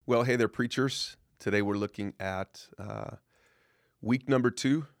Well, hey there, preachers. Today we're looking at week number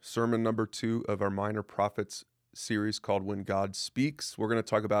 2, sermon number 2 of our Minor Prophets series called When God Speaks. We're going to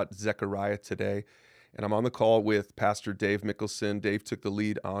talk about Zechariah today, and I'm on the call with Pastor Dave Mickelson. Dave took the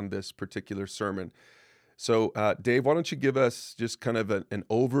lead on this particular sermon. So, Dave, why don't you give us just kind of an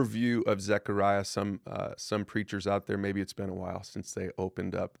overview of Zechariah? Some preachers out there, maybe it's been a while since they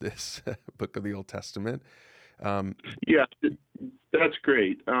opened up this book of the Old Testament. Yeah, that's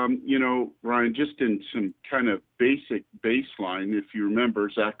great. Ryan, just in some kind of basic baseline, if you remember,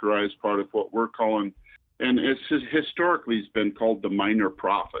 Zechariah is part of what we're calling, and historically it's been called the Minor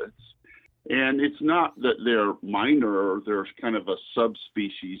Prophets. And it's not that they're minor or they're kind of a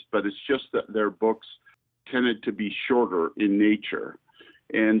subspecies, but it's just that their books tended to be shorter in nature.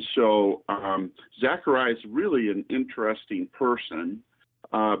 And so Zechariah is really an interesting person.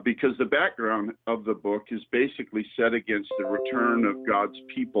 Because the background of the book is basically set against the return of God's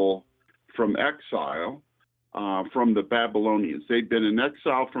people from exile from the Babylonians. They'd been in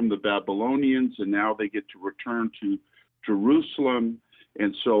exile from the Babylonians, and now they get to return to Jerusalem.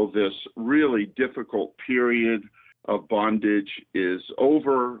 And so this really difficult period of bondage is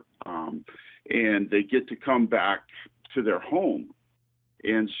over, and they get to come back to their home.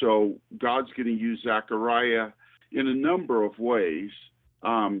 And so God's going to use Zechariah in a number of ways.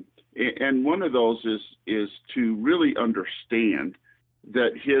 And one of those is to really understand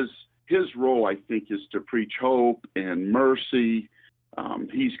that his role, I think, is to preach hope and mercy.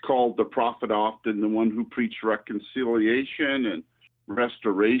 He's called the prophet often the one who preached reconciliation and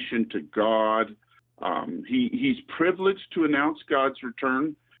restoration to God. He's privileged to announce God's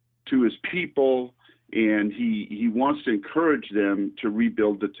return to his people, and he wants to encourage them to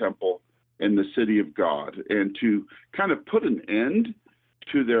rebuild the temple and the city of God and to kind of put an end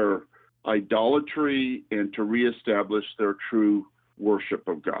to their idolatry and to reestablish their true worship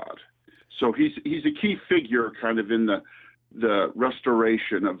of God. So he's a key figure kind of in the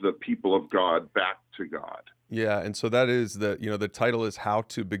restoration of the people of God back to God. Yeah, and so that is the title is How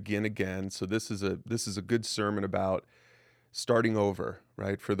to Begin Again. So this is a good sermon about starting over,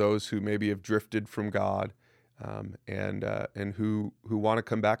 right? For those who maybe have drifted from God, and who want to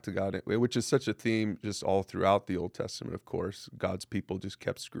come back to God, which is such a theme just all throughout the Old Testament. Of course, God's people just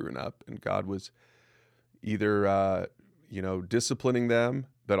kept screwing up, and God was either disciplining them,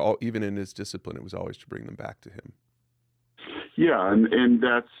 but even in His discipline, it was always to bring them back to Him. Yeah, and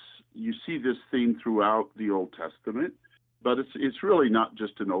that's, you see this theme throughout the Old Testament, but it's really not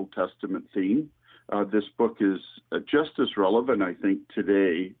just an Old Testament theme. This book is just as relevant, I think,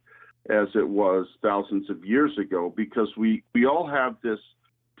 today as it was thousands of years ago, because we all have this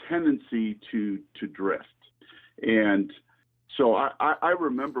tendency to drift. And so I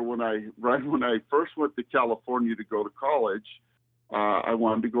remember when I first went to California to go to college, I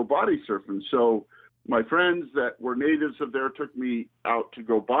wanted to go body surfing. So my friends that were natives of there took me out to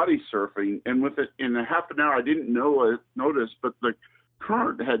go body surfing, and in a half an hour, I didn't notice, but the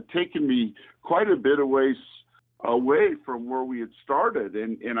current had taken me quite a bit away from where we had started,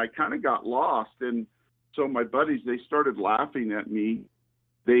 and I kind of got lost. And so my buddies, they started laughing at me.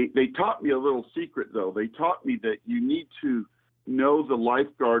 They taught me a little secret, though. They taught me that you need to know the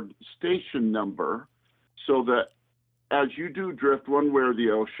lifeguard station number so that as you do drift one way or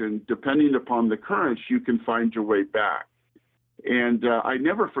the ocean, depending upon the currents, you can find your way back. And I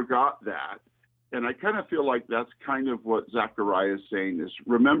never forgot that. And I kind of feel like that's kind of what Zechariah is saying is,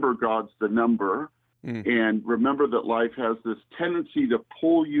 remember God's the number. And remember that life has this tendency to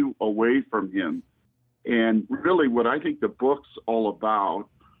pull you away from Him. And really what I think the book's all about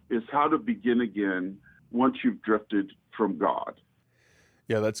is how to begin again once you've drifted from God.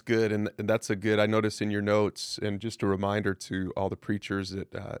 Yeah, that's good. And that's I noticed in your notes, and just a reminder to all the preachers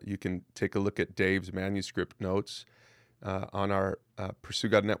that you can take a look at Dave's manuscript notes on our Pursue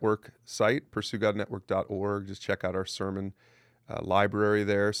God Network site, pursuegodnetwork.org. Just check out our sermon library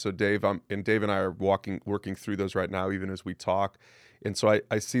there. So Dave and I are working through those right now, even as we talk. And so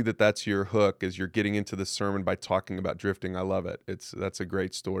I see that that's your hook, as you're getting into the sermon by talking about drifting. I love it. That's a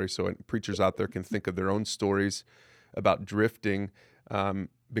great story. So preachers out there can think of their own stories about drifting,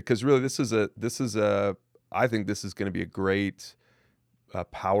 because really I think this is going to be a great,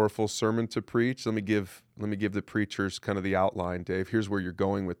 powerful sermon to preach. Let me give the preachers kind of the outline, Dave. Here's where you're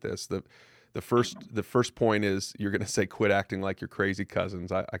going with this. The first point is you're going to say, quit acting like your crazy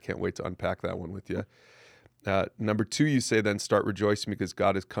cousins. I can't wait to unpack that one with you. Number 2, you say then start rejoicing because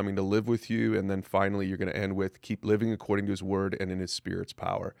God is coming to live with you. And then finally, you're going to end with keep living according to His word and in His Spirit's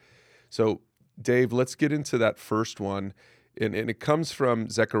power. So Dave, let's get into that first one. And it comes from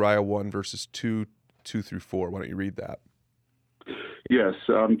Zechariah 1, verses 2 through 4. Why don't you read that? Yes,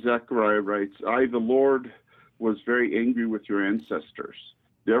 Zechariah writes, I, the Lord, was very angry with your ancestors.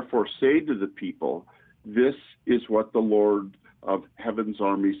 Therefore say to the people, this is what the Lord of heaven's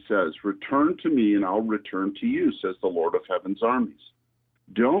armies says. Return to me and I'll return to you, says the Lord of heaven's armies.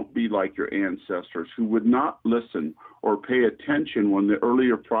 Don't be like your ancestors who would not listen or pay attention when the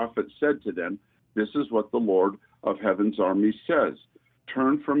earlier prophets said to them, this is what the Lord of heaven's armies says.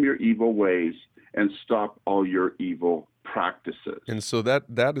 Turn from your evil ways and stop all your evil practices. And so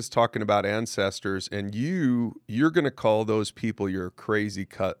that is talking about ancestors, and you're going to call those people your crazy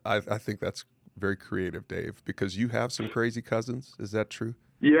I think that's very creative, Dave, because you have some crazy cousins. Is that true?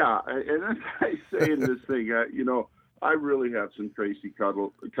 Yeah, and as I say in this thing, I really have some crazy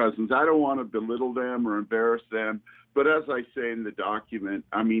cousins. I don't want to belittle them or embarrass them, but as I say in the document,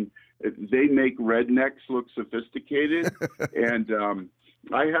 I mean, they make rednecks look sophisticated, and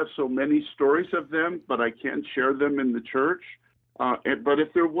I have so many stories of them, but I can't share them in the church. But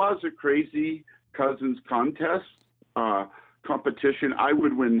if there was a crazy cousins contest, competition, I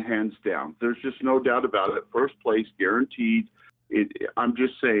would win hands down. There's just no doubt about it. First place, guaranteed. I'm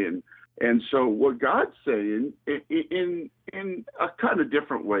just saying. And so what God's saying, in a kind of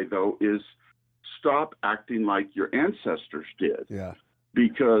different way, though, is stop acting like your ancestors did. Yeah.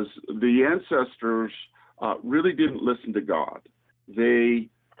 Because the ancestors really didn't listen to God. They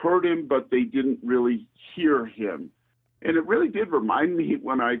heard him, but they didn't really hear him. And it really did remind me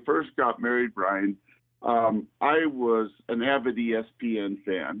when I first got married, Brian, I was an avid ESPN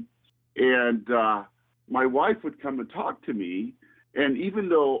fan. And my wife would come and talk to me. And even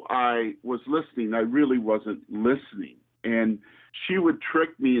though I was listening, I really wasn't listening. And she would trick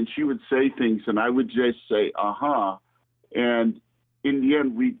me and she would say things and I would just say, uh-huh. And in the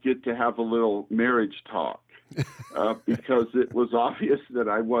end, we'd get to have a little marriage talk because it was obvious that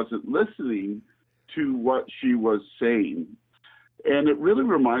I wasn't listening to what she was saying. And it really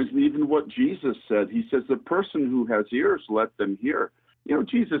reminds me even what Jesus said. He says, the person who has ears, let them hear. You know,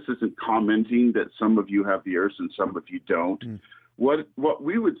 Jesus isn't commenting that some of you have ears and some of you don't. Mm. What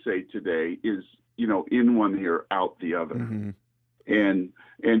we would say today is, you know, in one ear, out the other. Mm-hmm.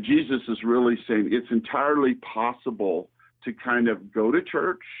 And Jesus is really saying it's entirely possible to kind of go to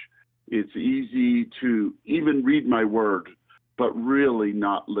church. It's easy to even read my word, but really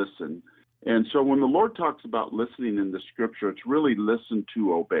not listen. And so when the Lord talks about listening in the scripture, it's really listen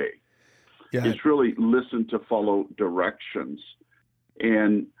to obey. Yeah. It's really listen to follow directions.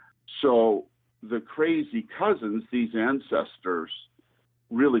 And so the crazy cousins, these ancestors,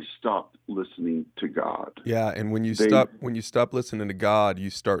 really stopped listening to God. Yeah, and when you stop listening to God, you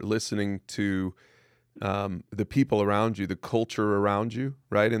start listening to the people around you, the culture around you,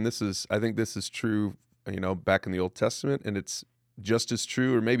 right? And I think this is true, you know, back in the Old Testament, and it's just as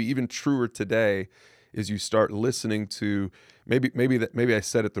true, or maybe even truer today, is you start listening to maybe I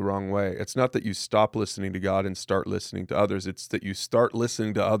said it the wrong way. It's not that you stop listening to God and start listening to others. It's that you start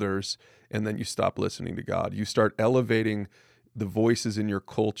listening to others and then you stop listening to God. You start elevating the voices in your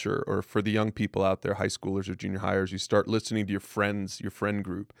culture, or for the young people out there, high schoolers or junior hires, you start listening to your friends, your friend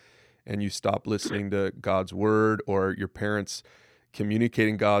group, and you stop listening to God's word or your parents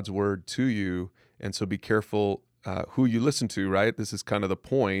communicating God's word to you. And so be careful who you listen to, right? This is kind of the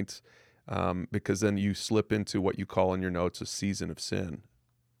point, because then you slip into what you call in your notes a season of sin.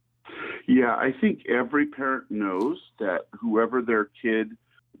 Yeah, I think every parent knows that whoever their kid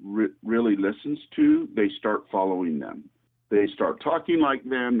really listens to, they start following them. They start talking like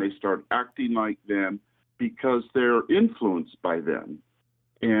them, they start acting like them because they're influenced by them.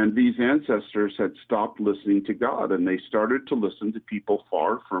 And these ancestors had stopped listening to God and they started to listen to people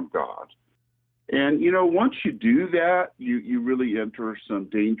far from God. And, you know, once you do that, you really enter some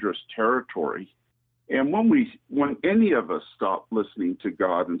dangerous territory. And when any of us stop listening to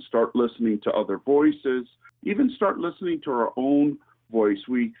God and start listening to other voices, even start listening to our own voice,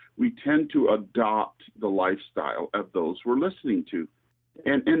 we tend to adopt the lifestyle of those we're listening to.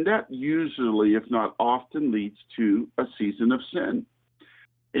 And that usually, if not often, leads to a season of sin.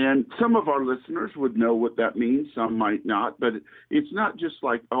 And some of our listeners would know what that means. Some might not. But it's not just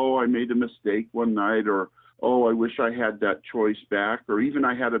like, oh, I made a mistake one night, or, oh, I wish I had that choice back, or even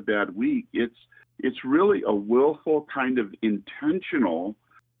I had a bad week. It's really a willful kind of intentional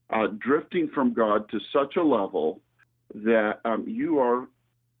drifting from God to such a level that you are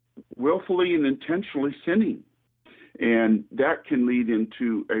willfully and intentionally sinning. And that can lead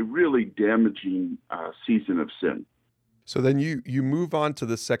into a really damaging season of sin. So then you move on to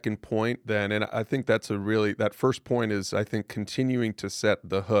the second point then, and I think that first point is, I think, continuing to set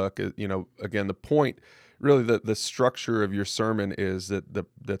the hook. You know, again, the point, really the structure of your sermon is that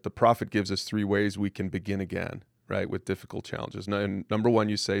the prophet gives us three ways we can begin again, right, with difficult challenges. And number one,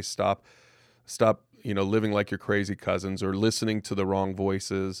 you say stop, living like your crazy cousins or listening to the wrong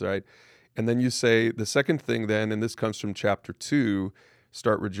voices, right? And then you say the second thing then, and this comes from chapter 2,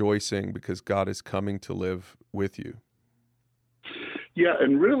 start rejoicing because God is coming to live with you. Yeah,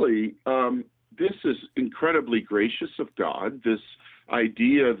 and really, this is incredibly gracious of God, this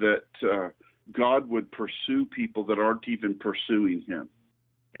idea that God would pursue people that aren't even pursuing him.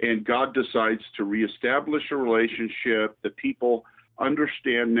 And God decides to reestablish a relationship. The people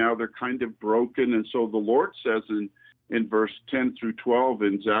understand now they're kind of broken. And so the Lord says in verse 10 through 12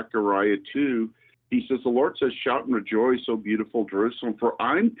 in Zechariah 2, he says, the Lord says, shout and rejoice, O beautiful Jerusalem, for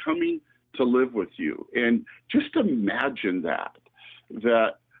I'm coming to live with you. And just imagine that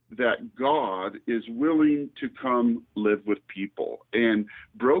God is willing to come live with people, and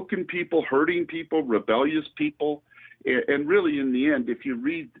broken people, hurting people, rebellious people. And really, in the end, if you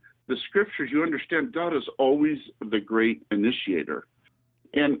read the scriptures, you understand God is always the great initiator.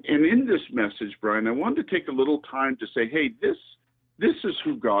 And in this message, Brian, I wanted to take a little time to say, hey, this is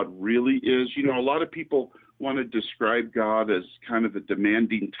who God really is. You know, a lot of people want to describe God as kind of a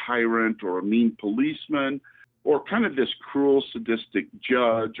demanding tyrant or a mean policeman, or kind of this cruel, sadistic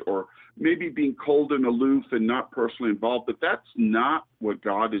judge, or maybe being cold and aloof and not personally involved. But that's not what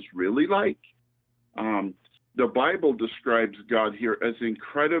God is really like. The Bible describes God here as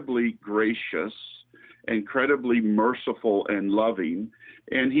incredibly gracious, incredibly merciful and loving,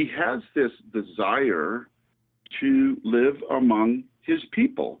 and he has this desire to live among his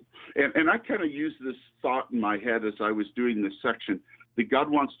people. And I kind of used this thought in my head as I was doing this section, that God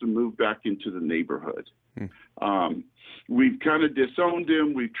wants to move back into the neighborhood. We've kind of disowned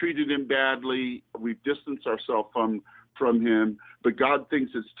him. We've treated him badly. We've distanced ourselves from him. But God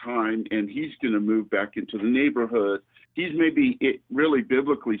thinks it's time, and he's going to move back into the neighborhood. He's really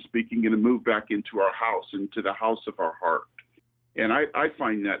biblically speaking, going to move back into our house, into the house of our heart. And I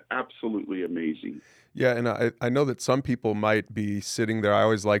find that absolutely amazing. Yeah, and I know that some people might be sitting there. I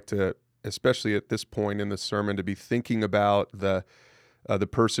always like to, especially at this point in the sermon, to be thinking about the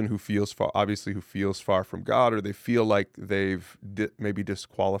person who feels far from God, or they feel like they've maybe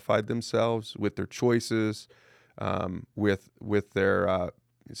disqualified themselves with their choices, with their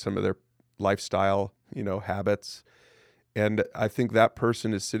some of their lifestyle, habits. And I think that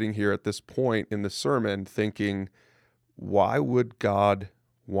person is sitting here at this point in the sermon thinking, why would God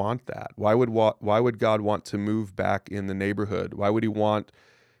want that? Why would God want to move back in the neighborhood? Why would he want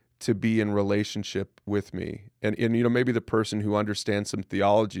to be in relationship with me? And maybe the person who understands some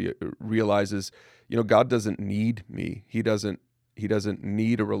theology realizes, God doesn't need me. He doesn't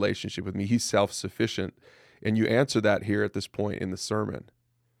need a relationship with me. He's self-sufficient. And you answer that here at this point in the sermon.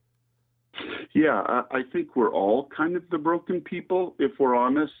 Yeah, I think we're all kind of the broken people, if we're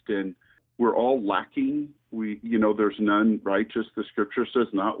honest, and we're all lacking. There's none righteous. The scripture says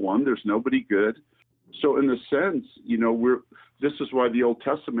not one. There's nobody good. So in a sense, this is why the Old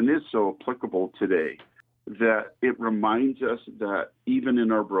Testament is so applicable today, that it reminds us that even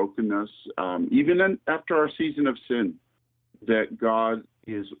in our brokenness, after our season of sin, that God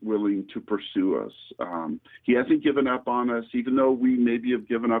is willing to pursue us. He hasn't given up on us, even though we maybe have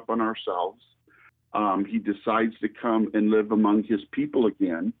given up on ourselves. He decides to come and live among his people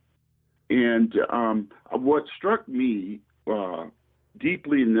again. And what struck me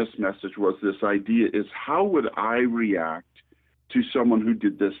deeply in this message was this idea is, how would I react to someone who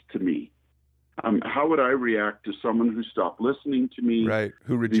did this to me? How would I react to someone who stopped listening to me? Right,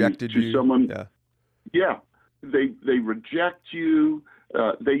 who rejected you. Someone, yeah, they reject you.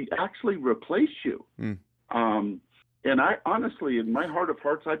 They actually replace you. And I honestly, in my heart of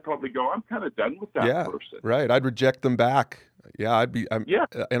hearts, I'd probably go, I'm kind of done with that person. Right. I'd reject them back. Yeah,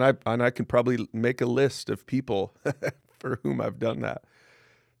 and I can probably make a list of people for whom I've done that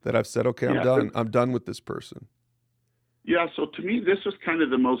I've said, okay, I'm done. I'm done with this person. Yeah. So to me, this is kind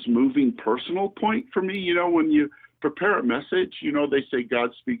of the most moving personal point for me. When you prepare a message, they say God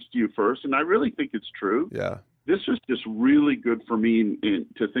speaks to you first. And I really think it's true. Yeah. This is just really good for me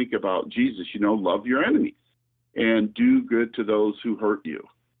to think about Jesus, love your enemies and do good to those who hurt you.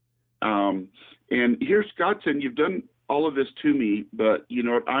 And here's God saying, you've done all of this to me, but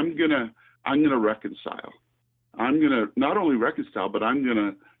I'm gonna reconcile. I'm gonna not only reconcile, but I'm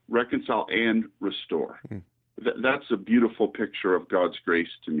gonna reconcile and restore. That's a beautiful picture of God's grace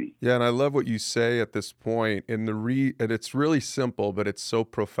to me. Yeah, and I love what you say at this point. And it's really simple, but it's so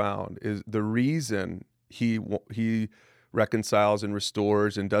profound. Is the reason he reconciles and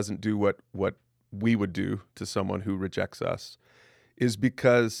restores and doesn't do what we would do to someone who rejects us is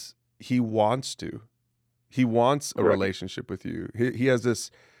because he wants to. He wants a relationship with you. He has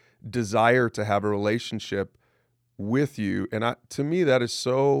this desire to have a relationship with you. And to me, that is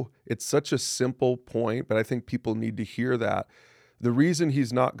it's such a simple point, but I think people need to hear that. The reason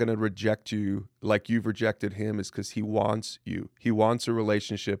he's not going to reject you like you've rejected him is because he wants you. He wants a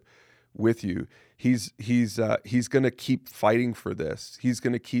relationship with you. He's going to keep fighting for this. He's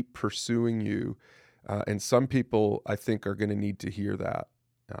going to keep pursuing you. And some people, I think, are going to need to hear that.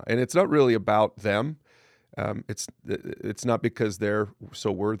 And it's not really about them. It's not because they're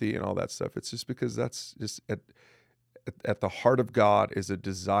so worthy and all that stuff. It's just because that's just at the heart of God is a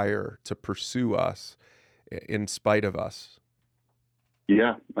desire to pursue us in spite of us.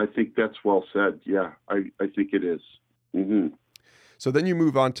 Yeah, I think that's well said. Yeah, I think it is. Mm-hmm. So then you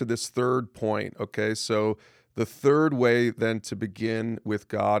move on to this third point, okay? So the third way then to begin with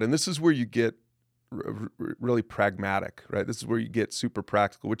God, and this is where you get really pragmatic, right? This is where you get super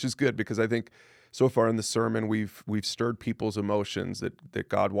practical, which is good because I think so far in the sermon we've stirred people's emotions that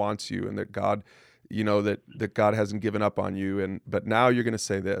God wants you and that God, that God hasn't given up on you. But now you're going to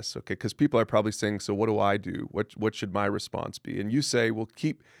say this, okay? Because people are probably saying, so what do I do? What should my response be? And you say, well,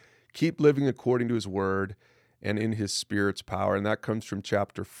 keep living according to his word and in his Spirit's power. And that comes from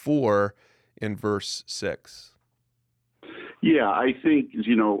chapter 4 in verse 6. Yeah, I think,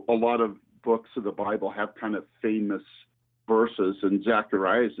 a lot of books of the Bible have kind of famous verses, and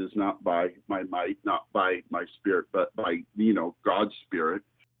Zacharias is not by my might, not by my spirit, but by, God's Spirit.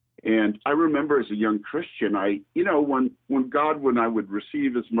 And I remember as a young Christian, when I would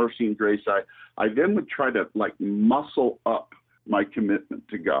receive his mercy and grace, I then would try to muscle up my commitment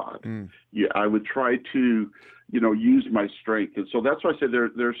to God. Yeah, I would try to, use my strength. And so that's why I say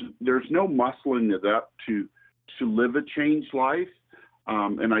there's no muscling it up to live a changed life.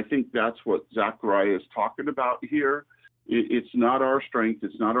 And I think that's what Zechariah is talking about here. It's not our strength.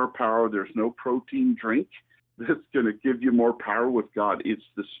 It's not our power. There's no protein drink that's going to give you more power with God. It's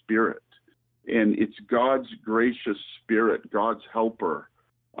the Spirit. And it's God's gracious Spirit, God's helper,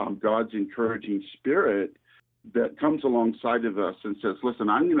 God's encouraging Spirit that comes alongside of us and says, listen,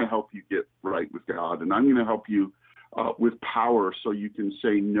 I'm going to help you get right with God, and I'm going to help you with power so you can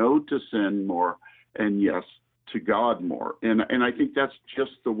say no to sin more and yes to God more. And I think that's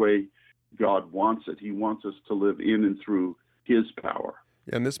just the way God wants it. He wants us to live in and through his power.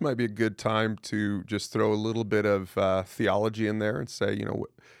 And this might be a good time to just throw a little bit of theology in there and say,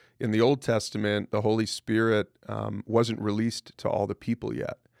 in the Old Testament, the Holy Spirit wasn't released to all the people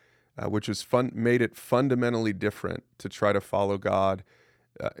yet, which was made it fundamentally different to try to follow God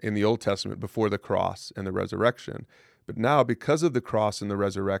in the Old Testament before the cross and the resurrection. But now, because of the cross and the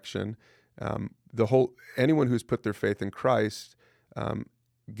resurrection, anyone who's put their faith in Christ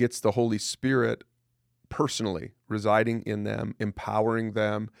gets the Holy Spirit personally residing in them, empowering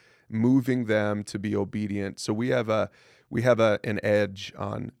them, moving them to be obedient. So we have an edge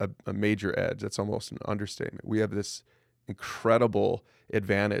on a major edge. That's almost an understatement. We have this incredible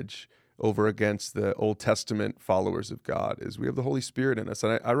advantage over against the Old Testament followers of God is we have the Holy Spirit in us.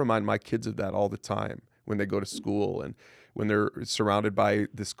 And I remind my kids of that all the time when they go to school and when they're surrounded by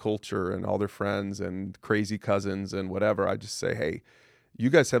this culture and all their friends and crazy cousins and whatever. I just say, hey, you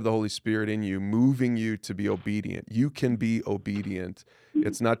guys have the Holy Spirit in you, moving you to be obedient. You can be obedient.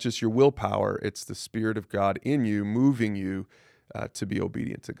 It's not just your willpower. It's the Spirit of God in you, moving you to be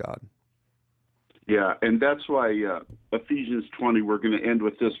obedient to God. Yeah, and that's why Ephesians 20, we're going to end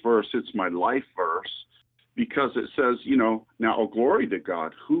with this verse. It's my life verse because it says, now, glory to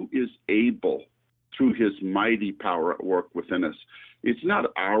God, who is able through his mighty power at work within us. It's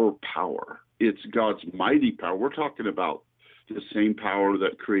not our power. It's God's mighty power. We're talking about the same power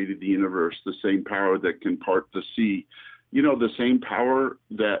that created the universe, the same power that can part the sea, the same power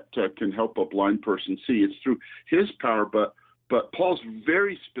that can help a blind person see. It's through his power, but Paul's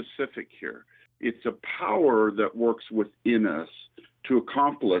very specific here. It's a power that works within us to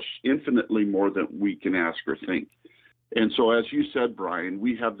accomplish infinitely more than we can ask or think. And so, as you said, Brian,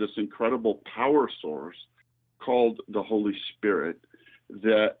 we have this incredible power source called the Holy Spirit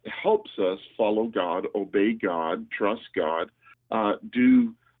that helps us follow God, obey God, trust God,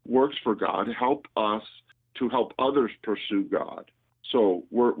 do works for God, help us to help others pursue God. So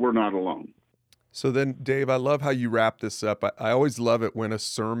we're not alone. So then, Dave, I love how you wrap this up. I always love it when a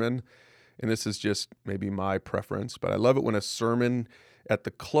sermon, and this is just maybe my preference, but I love it when a sermon at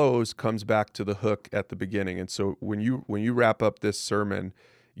the close comes back to the hook at the beginning. And so when you wrap up this sermon,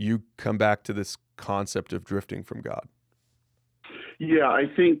 you come back to this concept of drifting from God. Yeah, I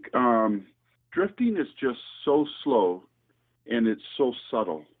think drifting is just so slow and it's so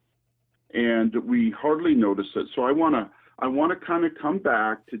subtle, and we hardly notice it. So I want to kind of come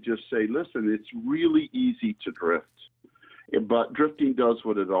back to just say, listen, it's really easy to drift. But drifting does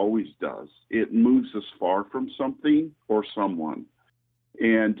what it always does. It moves us far from something or someone.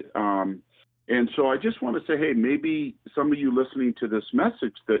 And so I just want to say, hey, maybe some of you listening to this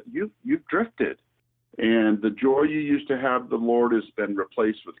message that you've drifted, and the joy you used to have, the Lord, has been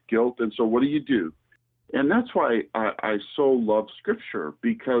replaced with guilt. And so what do? And that's why I so love Scripture,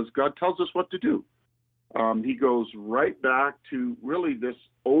 because God tells us what to do. He goes right back to really this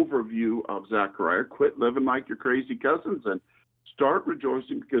overview of Zechariah. Quit living like your crazy cousins and start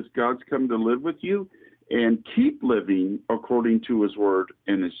rejoicing because God's come to live with you, and keep living according to his word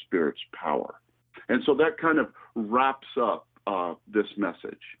and his Spirit's power. And so that kind of wraps up this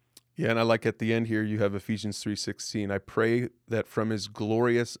message. Yeah, and I like at the end here, you have Ephesians 3:16. I pray that from his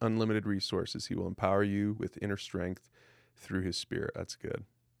glorious, unlimited resources, he will empower you with inner strength through his Spirit. That's good.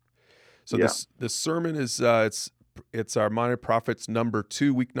 So this sermon is it's our Minor Prophets number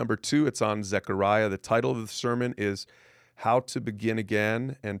 2, week number 2. It's on Zechariah. The title of the sermon is How to Begin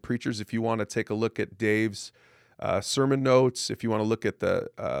Again. And preachers, if you want to take a look at Dave's sermon notes, if you want to look at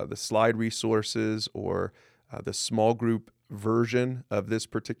the slide resources or the small group version of this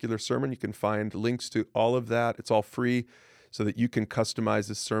particular sermon, you can find links to all of that. It's all free so that you can customize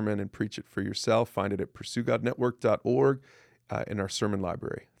this sermon and preach it for yourself. Find it at pursuegodnetwork.org in our sermon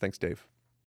library. Thanks, Dave.